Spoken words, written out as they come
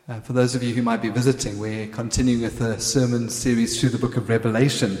For those of you who might be visiting, we're continuing with the sermon series through the book of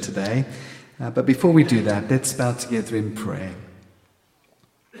Revelation today. But before we do that, let's bow together in prayer.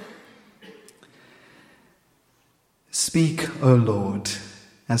 Speak, O Lord,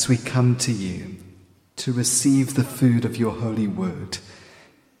 as we come to you to receive the food of your holy word.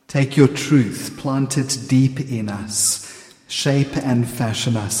 Take your truth, plant it deep in us, shape and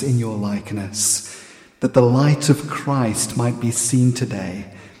fashion us in your likeness, that the light of Christ might be seen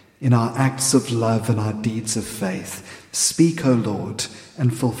today in our acts of love and our deeds of faith. Speak, O Lord,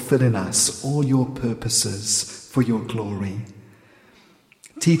 and fulfill in us all your purposes for your glory.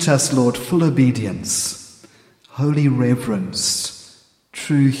 Teach us, Lord, full obedience, holy reverence,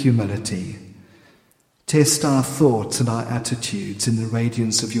 true humility. Test our thoughts and our attitudes in the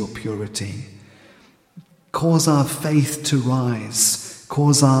radiance of your purity. Cause our faith to rise,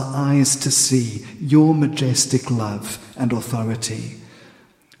 cause our eyes to see your majestic love and authority.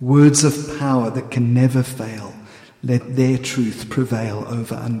 Words of power that can never fail, let their truth prevail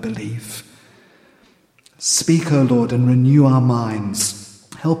over unbelief. Speak, O Lord, and renew our minds.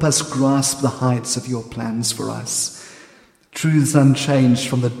 Help us grasp the heights of your plans for us. Truths unchanged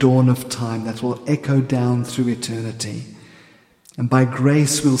from the dawn of time that will echo down through eternity. And by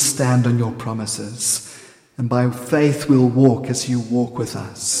grace we'll stand on your promises, and by faith we'll walk as you walk with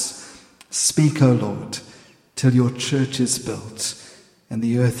us. Speak, O Lord, till your church is built and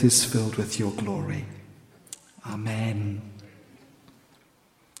the earth is filled with your glory. Amen.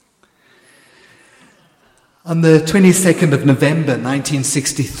 On the 22nd of November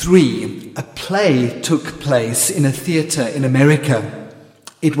 1963, a play took place in a theatre in America.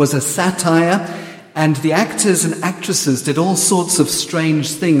 It was a satire, and the actors and actresses did all sorts of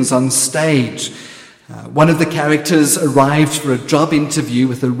strange things on stage. One of the characters arrived for a job interview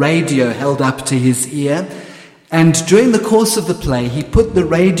with a radio held up to his ear, and during the course of the play, he put the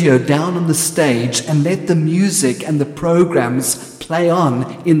radio down on the stage and let the music and the programs play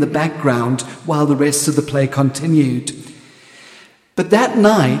on in the background while the rest of the play continued. But that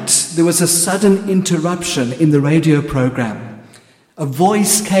night, there was a sudden interruption in the radio program. A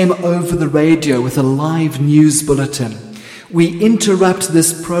voice came over the radio with a live news bulletin. We interrupt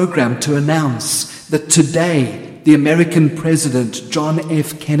this program to announce that today, the American president, John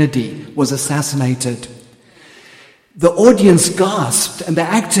F. Kennedy, was assassinated. The audience gasped, and the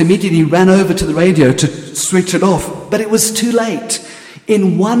actor immediately ran over to the radio to switch it off, but it was too late.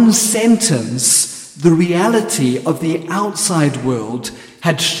 In one sentence, the reality of the outside world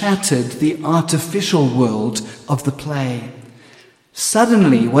had shattered the artificial world of the play.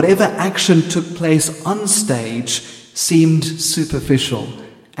 Suddenly, whatever action took place on stage seemed superficial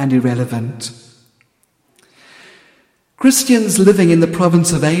and irrelevant. Christians living in the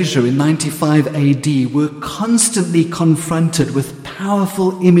province of Asia in 95 AD were constantly confronted with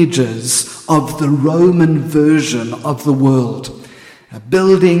powerful images of the Roman version of the world.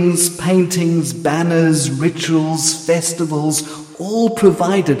 Buildings, paintings, banners, rituals, festivals, all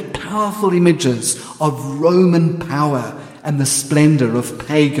provided powerful images of Roman power and the splendor of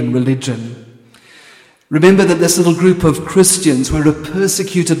pagan religion. Remember that this little group of Christians were a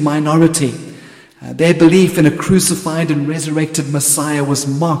persecuted minority. Their belief in a crucified and resurrected Messiah was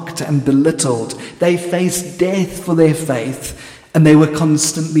mocked and belittled. They faced death for their faith, and they were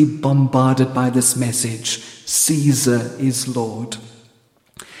constantly bombarded by this message: Caesar is Lord.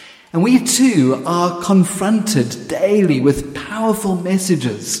 And we too are confronted daily with powerful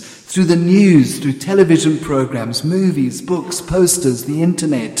messages through the news, through television programs, movies, books, posters, the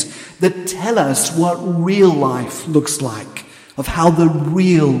internet, that tell us what real life looks like, of how the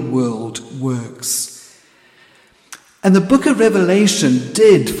real world works. And the book of Revelation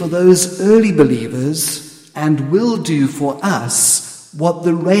did for those early believers, and will do for us, what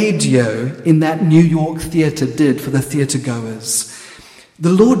the radio in that New York theatre did for the theatre goers.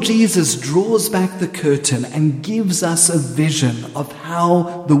 The Lord Jesus draws back the curtain and gives us a vision of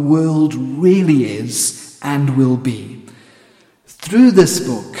how the world really is and will be. Through this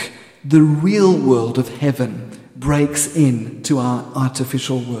book, the real world of heaven breaks into our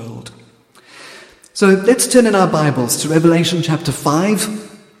artificial world. So let's turn in our Bibles to Revelation chapter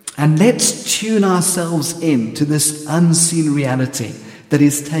 5, and let's tune ourselves in to this unseen reality that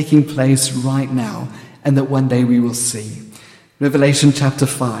is taking place right now and that one day we will see. Revelation chapter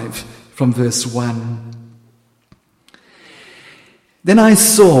 5 from verse 1. Then I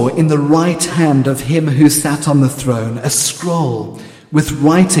saw in the right hand of him who sat on the throne a scroll with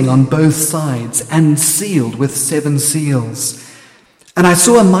writing on both sides and sealed with 7 seals. And I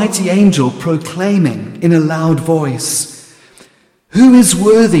saw a mighty angel proclaiming in a loud voice, "Who is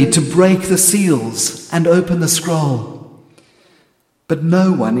worthy to break the seals and open the scroll?" But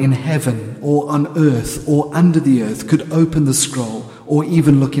no one in heaven or on earth or under the earth could open the scroll or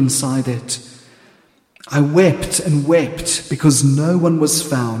even look inside it. I wept and wept because no one was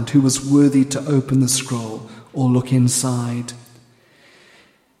found who was worthy to open the scroll or look inside.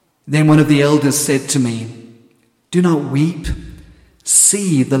 Then one of the elders said to me, "Do not weep.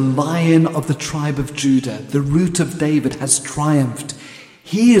 See, the Lion of the tribe of Judah, the Root of David, has triumphed.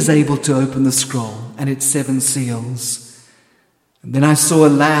 He is able to open the scroll and its 7 seals." And then I saw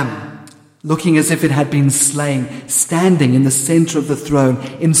a lamb, looking as if it had been slain, standing in the center of the throne,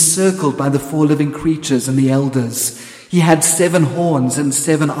 encircled by the 4 living creatures and the elders. He had 7 horns and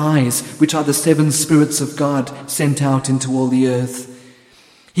 7 eyes, which are the 7 spirits of God sent out into all the earth.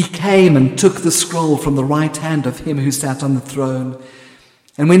 He came and took the scroll from the right hand of him who sat on the throne.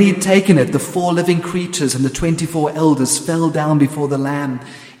 And when he had taken it, the 4 living creatures and the 24 elders fell down before the Lamb.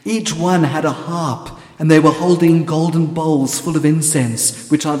 Each one had a harp, and they were holding golden bowls full of incense,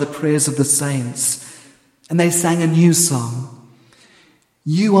 which are the prayers of the saints. And they sang a new song.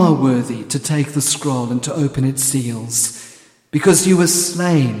 "You are worthy to take the scroll and to open its seals, because you were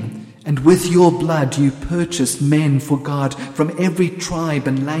slain, and with your blood you purchased men for God from every tribe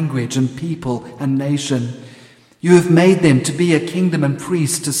and language and people and nation. You have made them to be a kingdom and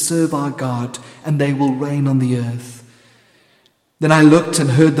priests to serve our God, and they will reign on the earth." Then I looked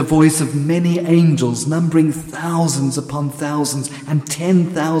and heard the voice of many angels, numbering thousands upon thousands, and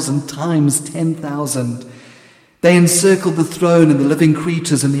 10,000 times 10,000. They encircled the throne and the living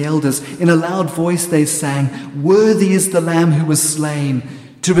creatures and the elders. In a loud voice they sang, "Worthy is the Lamb who was slain,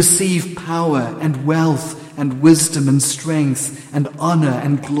 to receive power and wealth and wisdom and strength and honor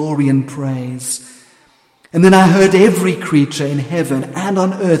and glory and praise." And then I heard every creature in heaven and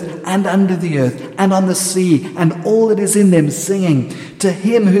on earth and under the earth and on the sea and all that is in them singing, "To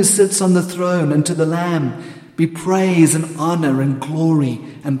him who sits on the throne and to the Lamb be praise and honor and glory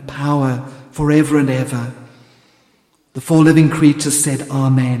and power forever and ever." The 4 living creatures said,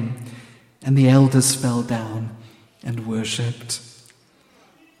 "Amen," and the elders fell down and worshipped.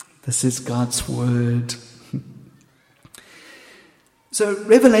 This is God's word. So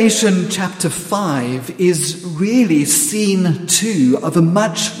Revelation chapter 5 is really scene 2 of a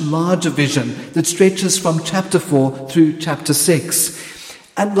much larger vision that stretches from chapter 4 through chapter 6.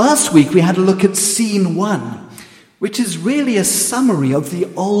 And last week we had a look at scene 1, which is really a summary of the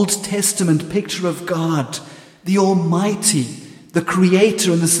Old Testament picture of God, the Almighty, the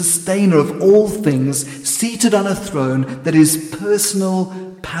creator and the sustainer of all things, seated on a throne that is personal,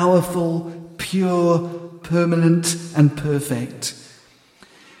 powerful, pure, permanent, and perfect.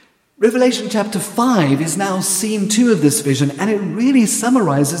 Revelation chapter 5 is now scene 2 of this vision, and it really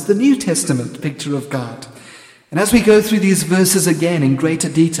summarizes the New Testament picture of God. And as we go through these verses again in greater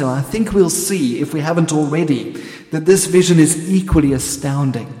detail, I think we'll see, if we haven't already, that this vision is equally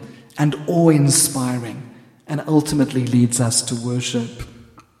astounding and awe-inspiring, and ultimately leads us to worship.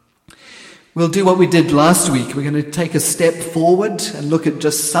 We'll do what we did last week. We're going to take a step forward and look at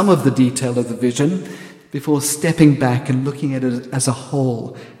just some of the detail of the vision before stepping back and looking at it as a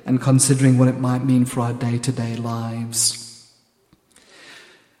whole and considering what it might mean for our day-to-day lives.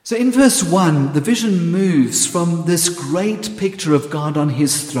 So in verse 1, the vision moves from this great picture of God on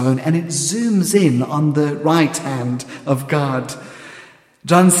his throne, and it zooms in on the right hand of God.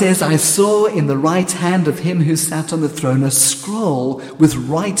 John says, "I saw in the right hand of him who sat on the throne a scroll with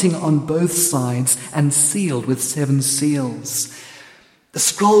writing on both sides and sealed with 7 seals." The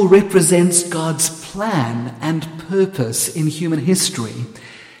scroll represents God's plan and purpose in human history.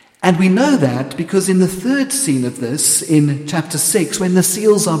 And we know that because in the 3rd scene of this, in chapter 6, when the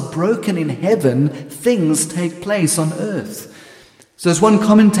seals are broken in heaven, things take place on earth. So as one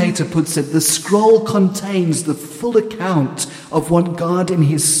commentator puts it, the scroll contains the full account of what God in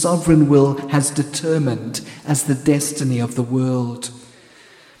his sovereign will has determined as the destiny of the world.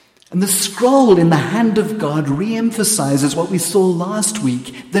 And the scroll in the hand of God re-emphasizes what we saw last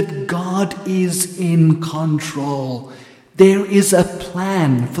week, that God is in control. There is a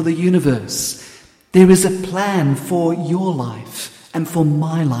plan for the universe. There is a plan for your life and for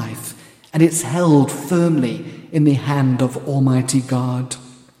my life, and it's held firmly in the hand of Almighty God.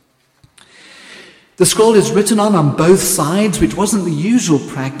 The scroll is written on both sides, which wasn't the usual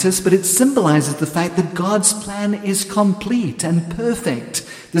practice, but it symbolizes the fact that God's plan is complete and perfect.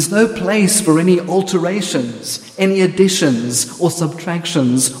 There's no place for any alterations, any additions or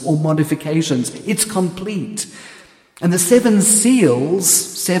subtractions or modifications. It's complete. And the 7 seals,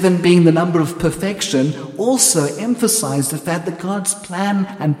 7 being the number of perfection, also emphasize the fact that God's plan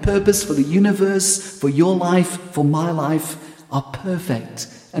and purpose for the universe, for your life, for my life, are perfect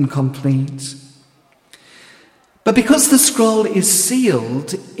and complete. But because the scroll is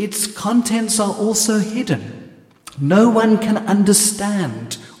sealed, its contents are also hidden. No one can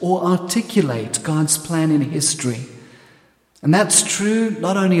understand or articulate God's plan in history. And that's true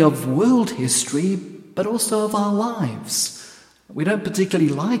not only of world history, but also of our lives. We don't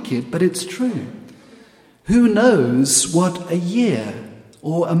particularly like it, but it's true. Who knows what a year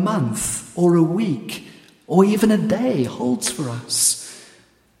or a month or a week or even a day holds for us?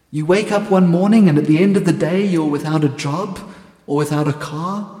 You wake up one morning and at the end of the day you're without a job or without a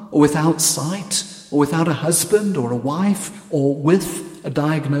car or without sight or without a husband or a wife or with a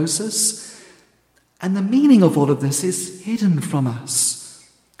diagnosis. And the meaning of all of this is hidden from us.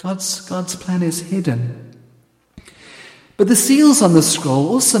 God's plan is hidden. But the seals on the scroll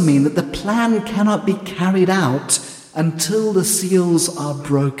also mean that the plan cannot be carried out until the seals are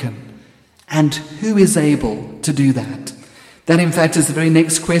broken. And who is able to do that? That, in fact, is the very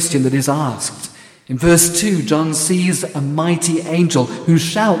next question that is asked. In verse 2, John sees a mighty angel who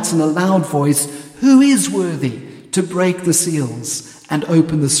shouts in a loud voice, "Who is worthy to break the seals and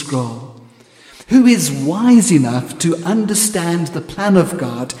open the scroll? Who is wise enough to understand the plan of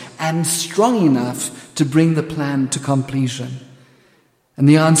God and strong enough to bring the plan to completion?" And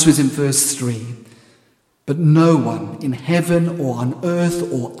the answer is in verse 3. But no one in heaven or on earth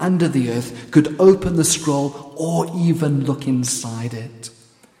or under the earth could open the scroll or even look inside it.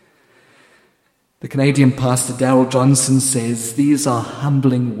 The Canadian pastor Darrell Johnson says, "These are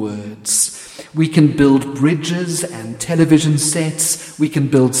humbling words. We can build bridges and television sets. We can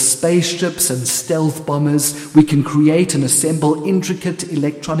build spaceships and stealth bombers. We can create and assemble intricate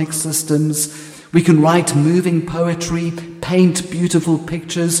electronic systems. We can write moving poetry, paint beautiful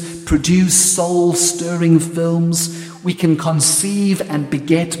pictures, produce soul-stirring films. We can conceive and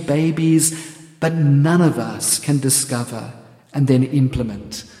beget babies, but none of us can discover and then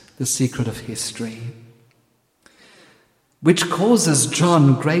implement the secret of history." Which causes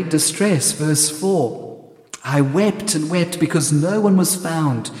John great distress. Verse 4, "I wept and wept because no one was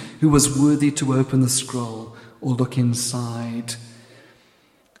found who was worthy to open the scroll or look inside."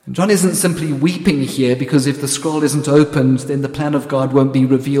 And John isn't simply weeping here because if the scroll isn't opened, then the plan of God won't be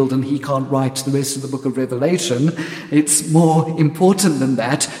revealed and he can't write the rest of the book of Revelation. It's more important than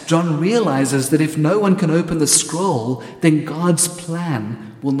that. John realizes that if no one can open the scroll, then God's plan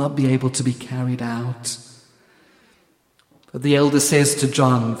will not be able to be carried out. But the elder says to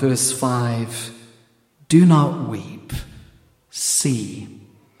John, verse 5, "Do not weep, see."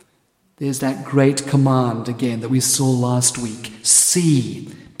 There's that great command again that we saw last week. See,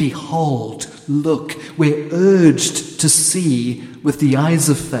 behold, look. We're urged to see with the eyes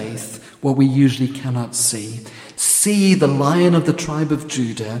of faith what we usually cannot see. See, the Lion of the tribe of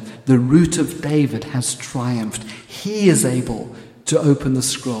Judah, the Root of David, has triumphed. He is able to open the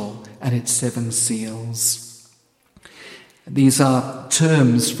scroll and its 7 seals. These are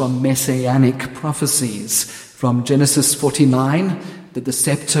terms from messianic prophecies. From Genesis 49, that the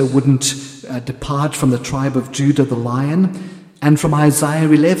scepter wouldn't depart from the tribe of Judah, the lion. And from Isaiah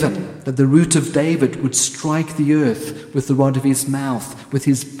 11, that the Root of David would strike the earth with the rod of his mouth, with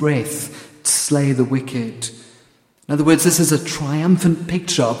his breath, slay the wicked. In other words, this is a triumphant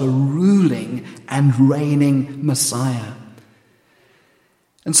picture of a ruling and reigning Messiah.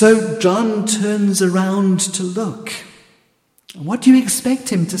 And so John turns around to look. What do you expect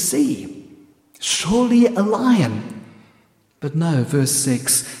him to see? Surely a lion. But no, verse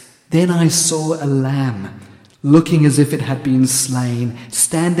 6, "Then I saw a lamb, looking as if it had been slain,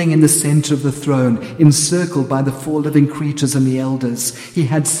 standing in the center of the throne, encircled by the 4 living creatures and the elders. He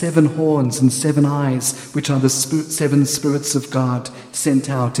had 7 horns and 7 eyes, which are the 7 spirits of God sent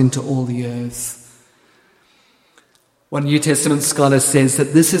out into all the earth." One New Testament scholar says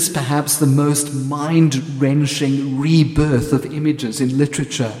that this is perhaps the most mind-wrenching rebirth of images in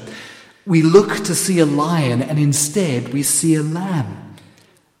literature. We look to see a lion and instead we see a lamb.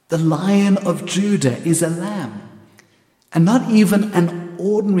 The Lion of Judah is a lamb, and not even an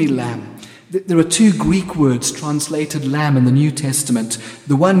ordinary lamb. There are 2 Greek words translated lamb in the New Testament.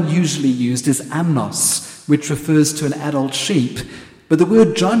 The one usually used is amnos, which refers to an adult sheep, but the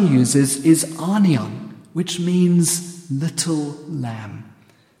word John uses is anion, which means little lamb.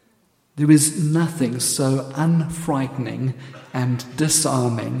 There is nothing so unfrightening and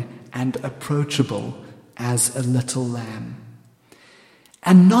disarming and approachable as a little lamb.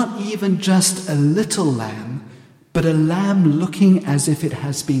 And not even just a little lamb, but a lamb looking as if it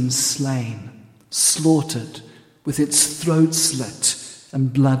has been slain, slaughtered, with its throat slit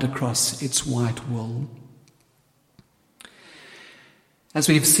and blood across its white wool. As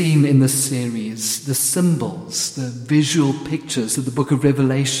we've seen in this series, the symbols, the visual pictures that the book of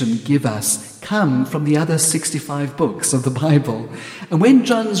Revelation give us come from the other 65 books of the Bible. And when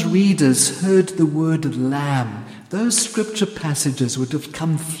John's readers heard the word lamb, those scripture passages would have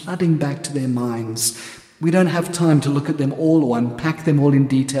come flooding back to their minds. We don't have time to look at them all or unpack them all in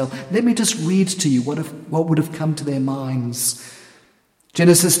detail. Let me just read to you what would have come to their minds.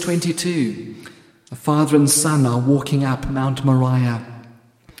 Genesis 22, a father and son are walking up Mount Moriah.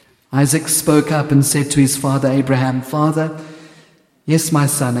 Isaac spoke up and said to his father Abraham, "Father?" "Yes, my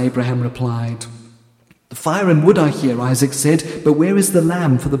son," Abraham replied. "The fire and wood are here," Isaac said, "but where is the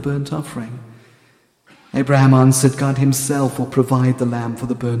lamb for the burnt offering?" Abraham answered, "God himself will provide the lamb for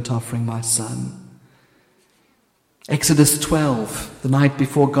the burnt offering, my son." Exodus 12, the night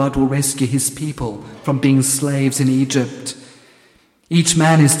before God will rescue his people from being slaves in Egypt. Each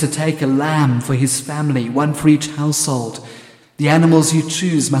man is to take a lamb for his family, one for each household. The animals you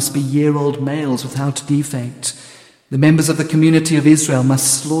choose must be year-old males without defect. The members of the community of Israel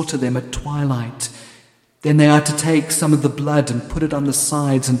must slaughter them at twilight. Then they are to take some of the blood and put it on the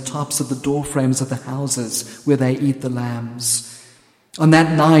sides and tops of the door frames of the houses where they eat the lambs. On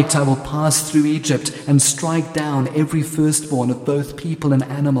that night I will pass through Egypt and strike down every firstborn of both people and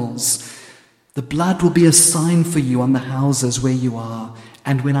animals. The blood will be a sign for you on the houses where you are,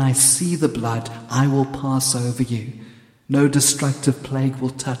 and when I see the blood, I will pass over you. No destructive plague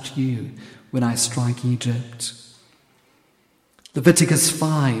will touch you when I strike Egypt. Leviticus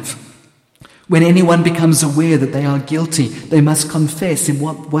 5. When anyone becomes aware that they are guilty, they must confess in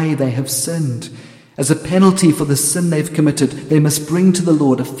what way they have sinned. As a penalty for the sin they've committed, they must bring to the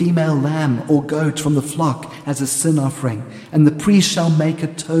Lord a female lamb or goat from the flock as a sin offering, and the priest shall make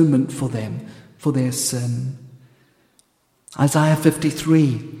atonement for them for their sin. Isaiah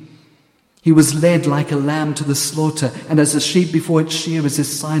 53. He was led like a lamb to the slaughter, and as a sheep before its shearers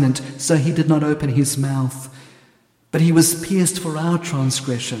is silent, so he did not open his mouth. But he was pierced for our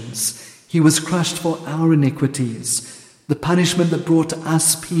transgressions. He was crushed for our iniquities. The punishment that brought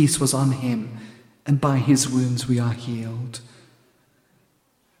us peace was on him, and by his wounds we are healed.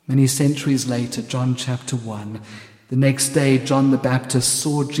 Many centuries later, John chapter 1, the next day John the Baptist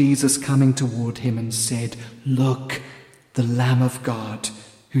saw Jesus coming toward him and said, "Look, the Lamb of God,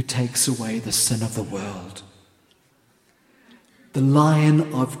 who takes away the sin of the world." The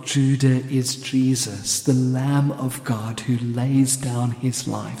Lion of Judah is Jesus, the Lamb of God who lays down his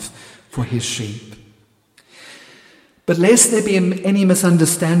life for his sheep. But lest there be any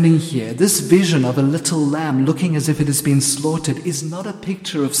misunderstanding here, this vision of a little lamb looking as if it has been slaughtered is not a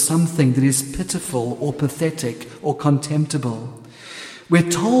picture of something that is pitiful or pathetic or contemptible.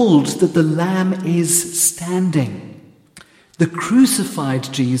 We're told that the lamb is standing. The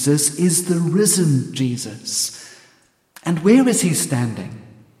crucified Jesus is the risen Jesus. And where is he standing?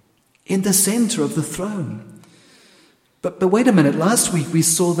 In the center of the throne. But wait a minute, last week we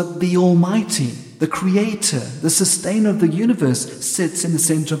saw that the Almighty, the Creator, the Sustainer of the universe sits in the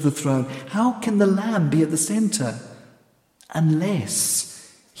center of the throne. How can the Lamb be at the center?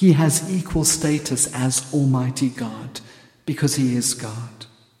 Unless he has equal status as Almighty God, because he is God.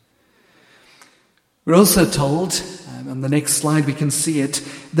 We're also told, on the next slide we can see it,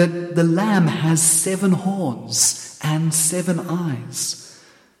 that the Lamb has 7 horns and 7 eyes.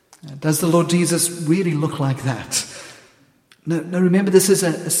 Does the Lord Jesus really look like that? No, remember, this is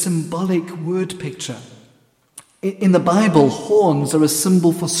a symbolic word picture. In the Bible, horns are a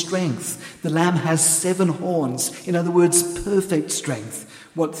symbol for strength. The Lamb has 7 horns, in other words, perfect strength,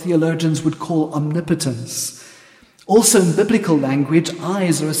 what theologians would call omnipotence. Also in biblical language,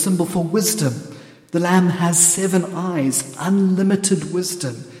 eyes are a symbol for wisdom. The Lamb has 7 eyes, unlimited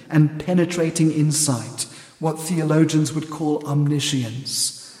wisdom and penetrating insight, what theologians would call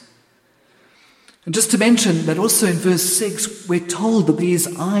omniscience. And just to mention that also in verse 6, we're told that these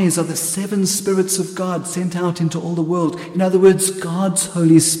eyes are the 7 spirits of God sent out into all the world. In other words, God's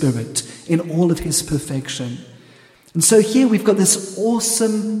Holy Spirit in all of his perfection. And so here we've got this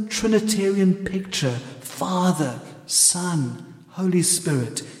awesome Trinitarian picture, Father, Son, Holy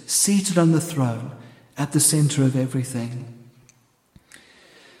Spirit, seated on the throne at the center of everything.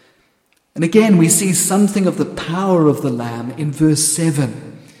 And again, we see something of the power of the Lamb in verse 7.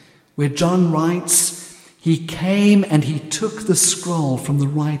 Where John writes, "He came and he took the scroll from the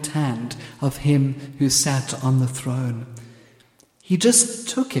right hand of him who sat on the throne." He just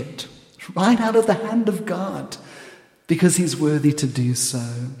took it right out of the hand of God because he's worthy to do so.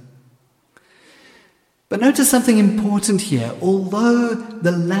 But notice something important here. Although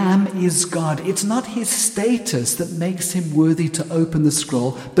the Lamb is God, it's not his status that makes him worthy to open the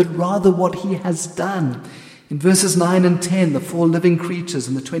scroll, but rather what he has done. In verses 9 and 10, the 4 living creatures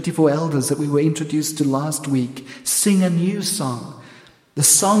and the 24 elders that we were introduced to last week sing a new song. The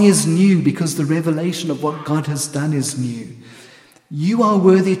song is new because the revelation of what God has done is new. You are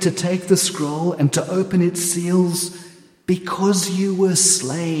worthy to take the scroll and to open its seals because you were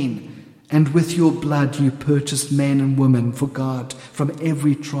slain, and with your blood you purchased men and women for God from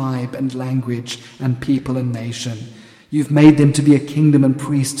every tribe and language and people and nation. You've made them to be a kingdom and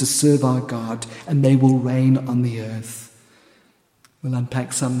priests to serve our God, and they will reign on the earth. We'll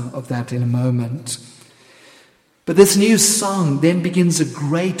unpack some of that in a moment. But this new song then begins a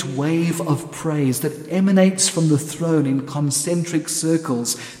great wave of praise that emanates from the throne in concentric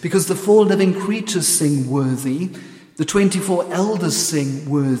circles, because the 4 living creatures sing worthy, the 24 elders sing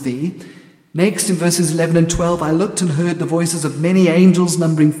worthy. Next, in verses 11 and 12, I looked and heard the voices of many angels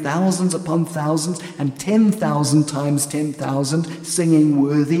numbering thousands upon thousands and 10,000 times 10,000 singing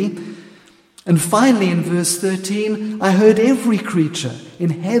worthy. And finally, in verse 13, I heard every creature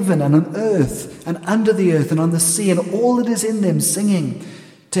in heaven and on earth and under the earth and on the sea and all that is in them singing,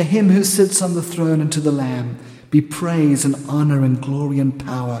 to him who sits on the throne and to the Lamb be praise and honor and glory and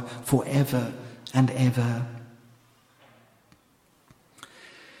power forever and ever.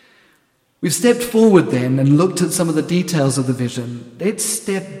 We've stepped forward then and looked at some of the details of the vision. Let's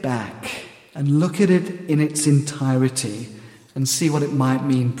step back and look at it in its entirety and see what it might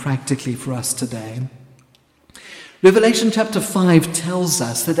mean practically for us today. Revelation chapter 5 tells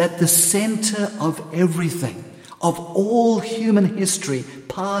us that at the center of everything, of all human history,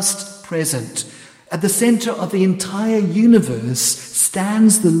 past, present, at the center of the entire universe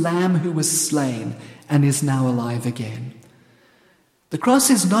stands the Lamb who was slain and is now alive again. The cross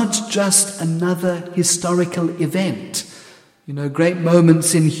is not just another historical event. Great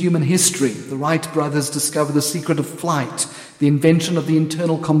moments in human history. The Wright brothers discover the secret of flight, the invention of the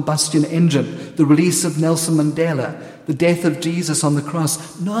internal combustion engine, the release of Nelson Mandela, the death of Jesus on the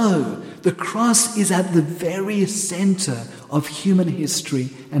cross. No, the cross is at the very center of human history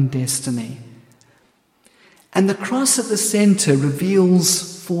and destiny. And the cross at the center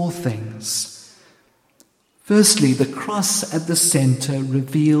reveals 4 things. Firstly, the cross at the center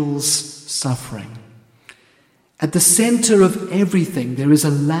reveals suffering. At the center of everything, there is a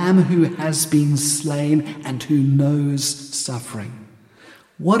Lamb who has been slain and who knows suffering.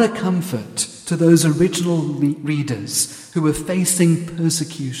 What a comfort to those original readers who were facing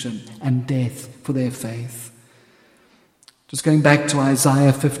persecution and death for their faith. Just going back to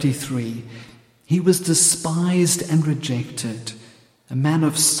Isaiah 53, he was despised and rejected, a man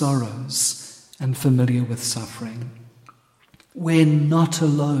of sorrows and familiar with suffering. We're not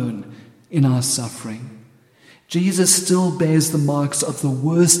alone in our suffering. Jesus still bears the marks of the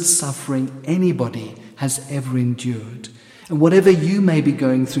worst suffering anybody has ever endured. And whatever you may be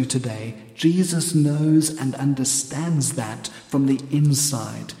going through today, Jesus knows and understands that from the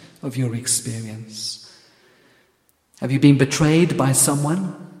inside of your experience. Have you been betrayed by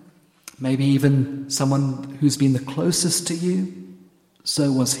someone? Maybe even someone who's been the closest to you?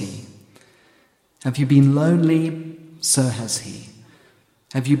 So was he. Have you been lonely? So has he.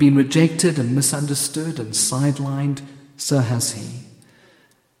 Have you been rejected and misunderstood and sidelined? So has he.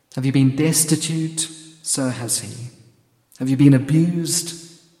 Have you been destitute? So has he. Have you been abused?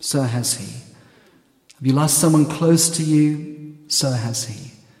 So has he. Have you lost someone close to you? So has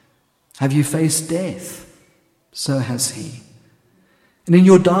he. Have you faced death? So has he. And in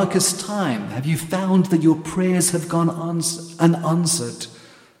your darkest time, have you found that your prayers have gone unanswered?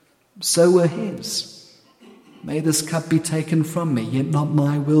 So were his. May this cup be taken from me, yet not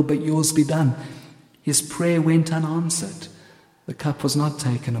my will but yours be done. His prayer went unanswered. The cup was not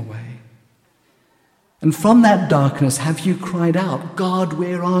taken away. And from that darkness have you cried out, God,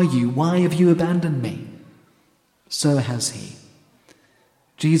 where are you? Why have you abandoned me? So has he.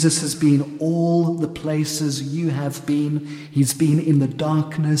 Jesus has been all the places you have been. He's been in the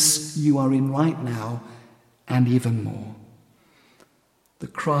darkness you are in right now, and even more. The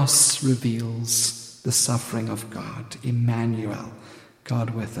cross reveals the suffering of God, Emmanuel,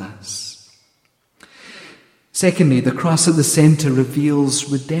 God with us. Secondly, the cross at the center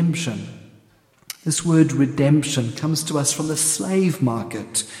reveals redemption. This word redemption comes to us from the slave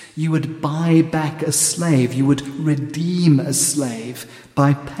market. You would buy back a slave. You would redeem a slave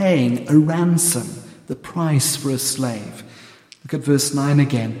by paying a ransom, the price for a slave. Look at verse 9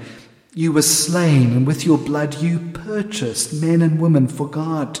 again. You were slain, and with your blood you purchased men and women for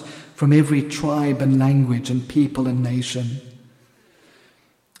God from every tribe and language and people and nation.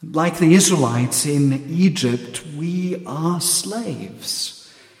 Like the Israelites in Egypt, we are slaves.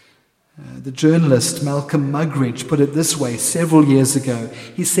 The journalist Malcolm Muggeridge put it this way several years ago.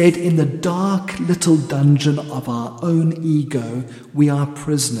 He said, "In the dark little dungeon of our own ego, we are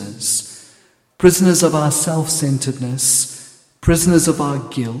prisoners. Prisoners of our self-centeredness, prisoners of our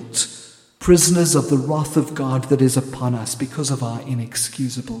guilt, prisoners of the wrath of God that is upon us because of our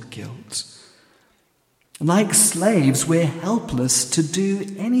inexcusable guilt. Like slaves, we're helpless to do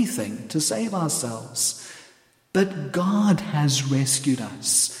anything to save ourselves. But God has rescued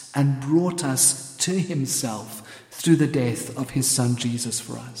us and brought us to himself through the death of his Son Jesus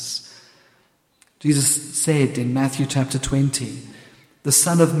for us." Jesus said in Matthew chapter 20, "The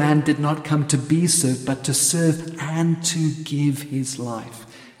Son of Man did not come to be served, but to serve and to give his life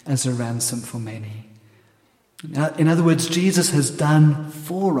as a ransom for many." Now, in other words, Jesus has done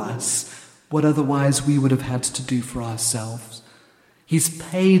for us what otherwise we would have had to do for ourselves. He's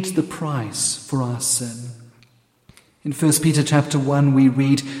paid the price for our sin. In 1 Peter chapter 1 we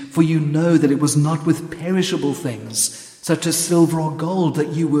read, "For you know that it was not with perishable things, such as silver or gold,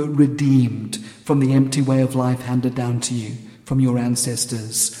 that you were redeemed from the empty way of life handed down to you from your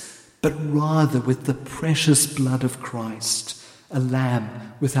ancestors, but rather with the precious blood of Christ, a lamb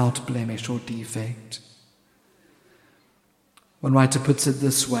without blemish or defect." One writer puts it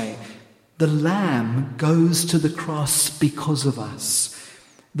this way: the lamb goes to the cross because of us.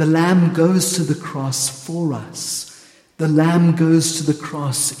 The lamb goes to the cross for us. The lamb goes to the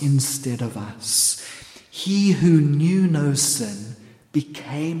cross instead of us. He who knew no sin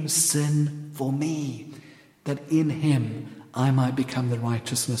became sin for me, that in him I might become the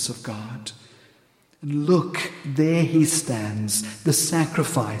righteousness of God. And look, there he stands, the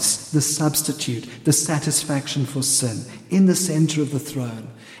sacrifice, the substitute, the satisfaction for sin, in the center of the throne.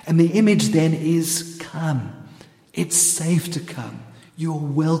 And the image then is, come. It's safe to come. You're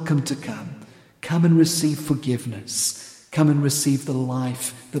welcome to come. Come and receive forgiveness. Come and receive the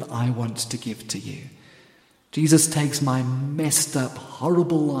life that I want to give to you. Jesus takes my messed up,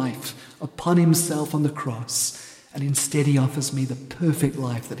 horrible life upon himself on the cross, and instead he offers me the perfect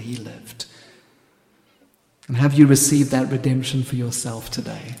life that he lived. And have you received that redemption for yourself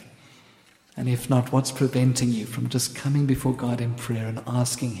today? And if not, what's preventing you from just coming before God in prayer and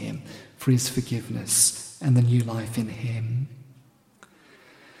asking him for his forgiveness and the new life in him?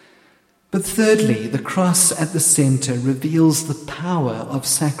 But thirdly, the cross at the center reveals the power of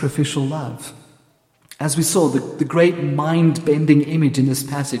sacrificial love. As we saw, the great mind-bending image in this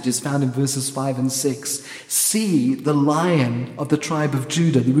passage is found in verses 5 and 6. "See, the Lion of the tribe of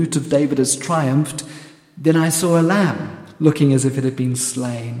Judah, the Root of David, has triumphed. Then I saw a lamb, looking as if it had been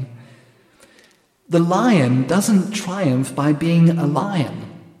slain." The lion doesn't triumph by being a lion.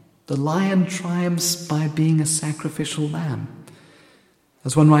 The lion triumphs by being a sacrificial lamb.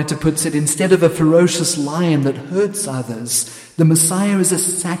 As one writer puts it, instead of a ferocious lion that hurts others, the Messiah is a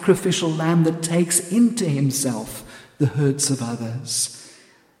sacrificial lamb that takes into himself the hurts of others.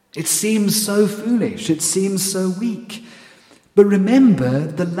 It seems so foolish, it seems so weak. But remember,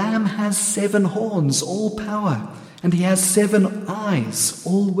 the lamb has 7 horns, all power, and he has 7 eyes,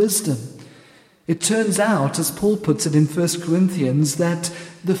 all wisdom. It turns out, as Paul puts it in 1 Corinthians, that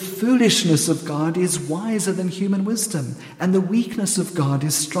the foolishness of God is wiser than human wisdom, and the weakness of God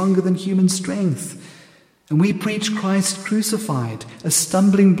is stronger than human strength. And we preach Christ crucified, a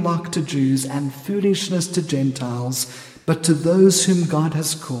stumbling block to Jews and foolishness to Gentiles, but to those whom God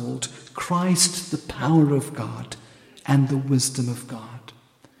has called, Christ the power of God and the wisdom of God.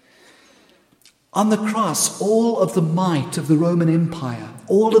 On the cross, all of the might of the Roman Empire,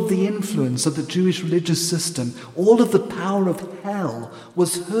 all of the influence of the Jewish religious system, all of the power of hell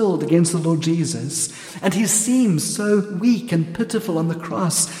was hurled against the Lord Jesus. And he seems so weak and pitiful on the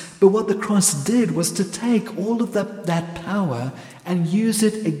cross. But what the cross did was to take all of that power and use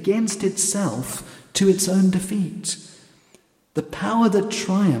it against itself to its own defeat. The power that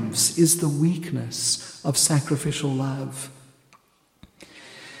triumphs is the weakness of sacrificial love.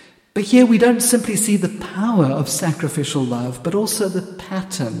 But here we don't simply see the power of sacrificial love, but also the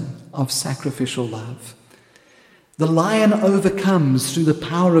pattern of sacrificial love. The lion overcomes through the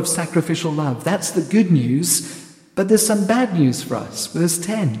power of sacrificial love. That's the good news, but there's some bad news for us. Verse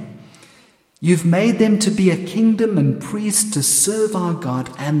 10. "You've made them to be a kingdom and priests to serve our God,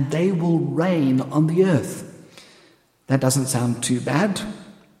 and they will reign on the earth." That doesn't sound too bad.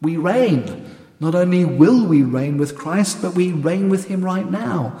 We reign. Not only will we reign with Christ, but we reign with him right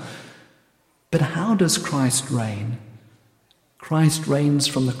now. But how does Christ reign? Christ reigns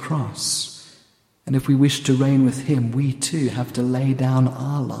from the cross. And if we wish to reign with him, we too have to lay down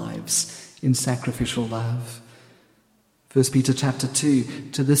our lives in sacrificial love. 1 Peter chapter 2,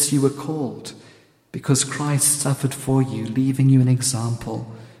 "To this you were called, because Christ suffered for you, leaving you an example,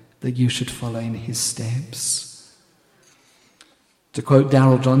 that you should follow in his steps. To quote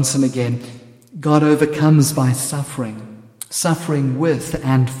Darrell Johnson again, God overcomes by suffering, suffering with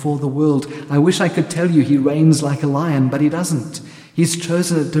and for the world. I wish I could tell you he reigns like a lion, but he doesn't. He's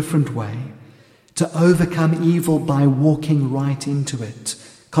chosen a different way, to overcome evil by walking right into it,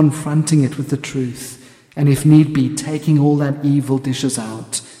 confronting it with the truth, and if need be, taking all that evil dishes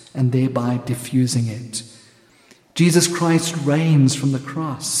out and thereby diffusing it. Jesus Christ reigns from the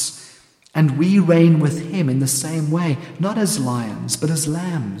cross, and we reign with him in the same way, not as lions, but as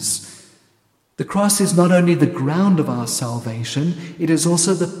lambs. The cross is not only the ground of our salvation, it is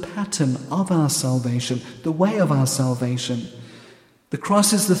also the pattern of our salvation, the way of our salvation. The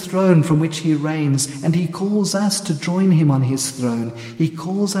cross is the throne from which he reigns, and he calls us to join him on his throne. He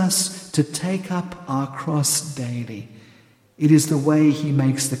calls us to take up our cross daily. It is the way he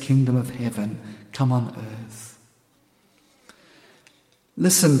makes the kingdom of heaven come on earth.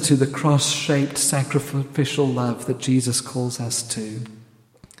 Listen to the cross-shaped sacrificial love that Jesus calls us to.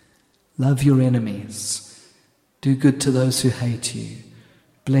 Love your enemies. Do good to those who hate you.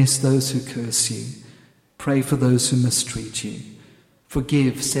 Bless those who curse you. Pray for those who mistreat you.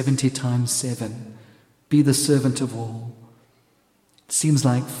 Forgive 70 times 7. Be the servant of all. It seems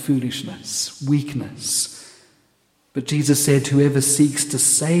like foolishness, weakness. But Jesus said, whoever seeks to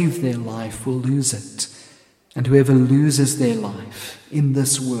save their life will lose it. And whoever loses their life in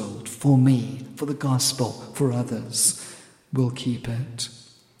this world, for me, for the gospel, for others, will keep it.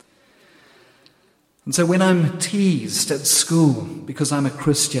 And so when I'm teased at school because I'm a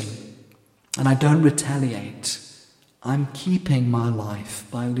Christian and I don't retaliate, I'm keeping my life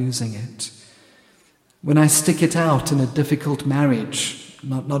by losing it. When I stick it out in a difficult marriage,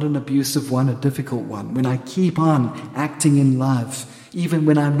 not an abusive one, a difficult one, when I keep on acting in love, even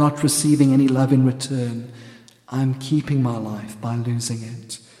when I'm not receiving any love in return, I'm keeping my life by losing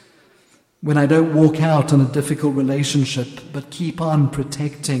it. When I don't walk out on a difficult relationship, but keep on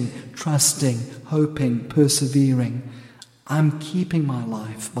protecting, trusting, hoping, persevering, I'm keeping my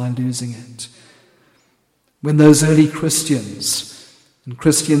life by losing it. When those early Christians and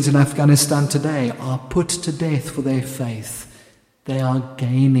Christians in Afghanistan today are put to death for their faith, they are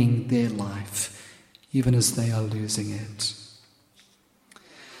gaining their life, even as they are losing it.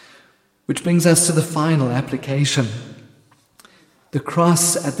 Which brings us to the final application. The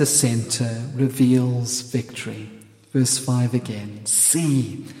cross at the center reveals victory. Verse 5 again.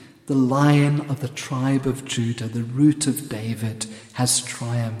 See, the Lion of the tribe of Judah, the Root of David, has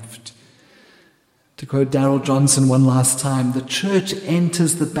triumphed. To quote Darrell Johnson one last time, the church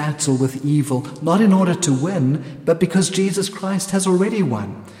enters the battle with evil, not in order to win, but because Jesus Christ has already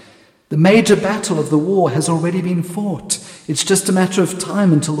won. The major battle of the war has already been fought. It's just a matter of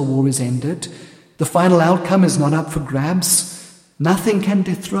time until the war is ended. The final outcome is not up for grabs. Nothing can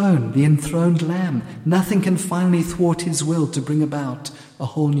dethrone the enthroned Lamb. Nothing can finally thwart his will to bring about a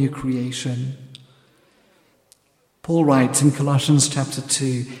whole new creation. Paul writes in Colossians chapter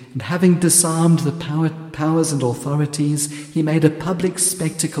 2, and having disarmed the powers and authorities, he made a public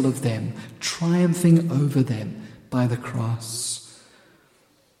spectacle of them, triumphing over them by the cross.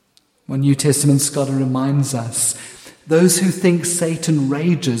 One New Testament scholar reminds us, those who think Satan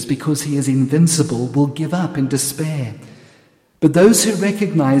rages because he is invincible will give up in despair. But those who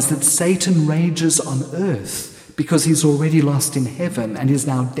recognize that Satan rages on earth because he's already lost in heaven and is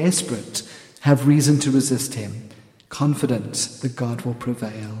now desperate, have reason to resist him, confident that God will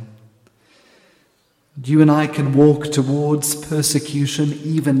prevail. You and I can walk towards persecution,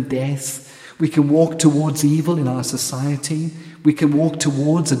 even death. We can walk towards evil in our society. We can walk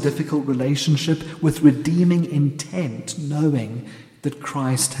towards a difficult relationship with redeeming intent, knowing that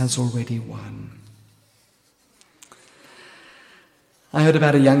Christ has already won. I heard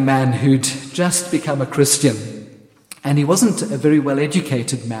about a young man who'd just become a Christian. And he wasn't a very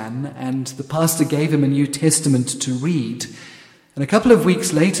well-educated man, and the pastor gave him a New Testament to read. And a couple of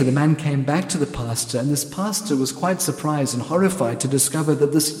weeks later, the man came back to the pastor, and this pastor was quite surprised and horrified to discover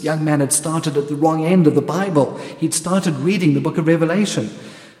that this young man had started at the wrong end of the Bible. He'd started reading the book of Revelation.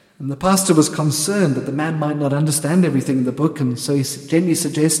 And the pastor was concerned that the man might not understand everything in the book, and so he gently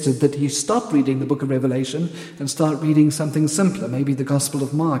suggested that he stop reading the book of Revelation and start reading something simpler, maybe the Gospel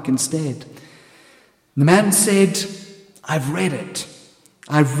of Mark instead. And the man said, I've read it.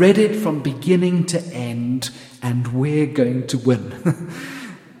 I've read it from beginning to end, and we're going to win.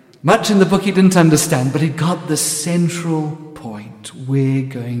 Much in the book he didn't understand, but he got the central point. We're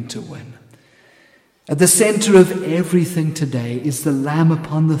going to win. At the center of everything today is the Lamb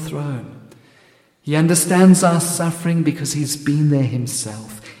upon the throne. He understands our suffering because he's been there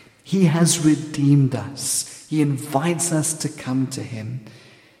himself. He has redeemed us. He invites us to come to him.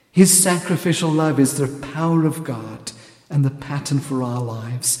 His sacrificial love is the power of God and the pattern for our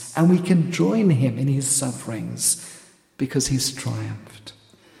lives, and we can join him in his sufferings because he's triumphed.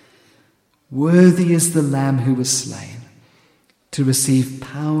 Worthy is the Lamb who was slain to receive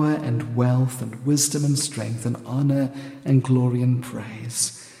power and wealth and wisdom and strength and honor and glory and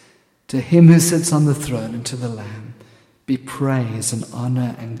praise. To him who sits on the throne and to the Lamb be praise and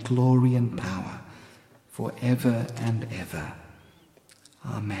honor and glory and power forever and ever.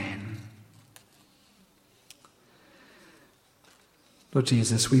 Amen. Lord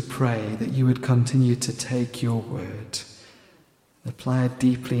Jesus, we pray that you would continue to take your word, apply it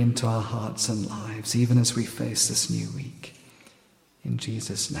deeply into our hearts and lives, even as we face this new week. In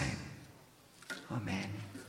Jesus' name, amen.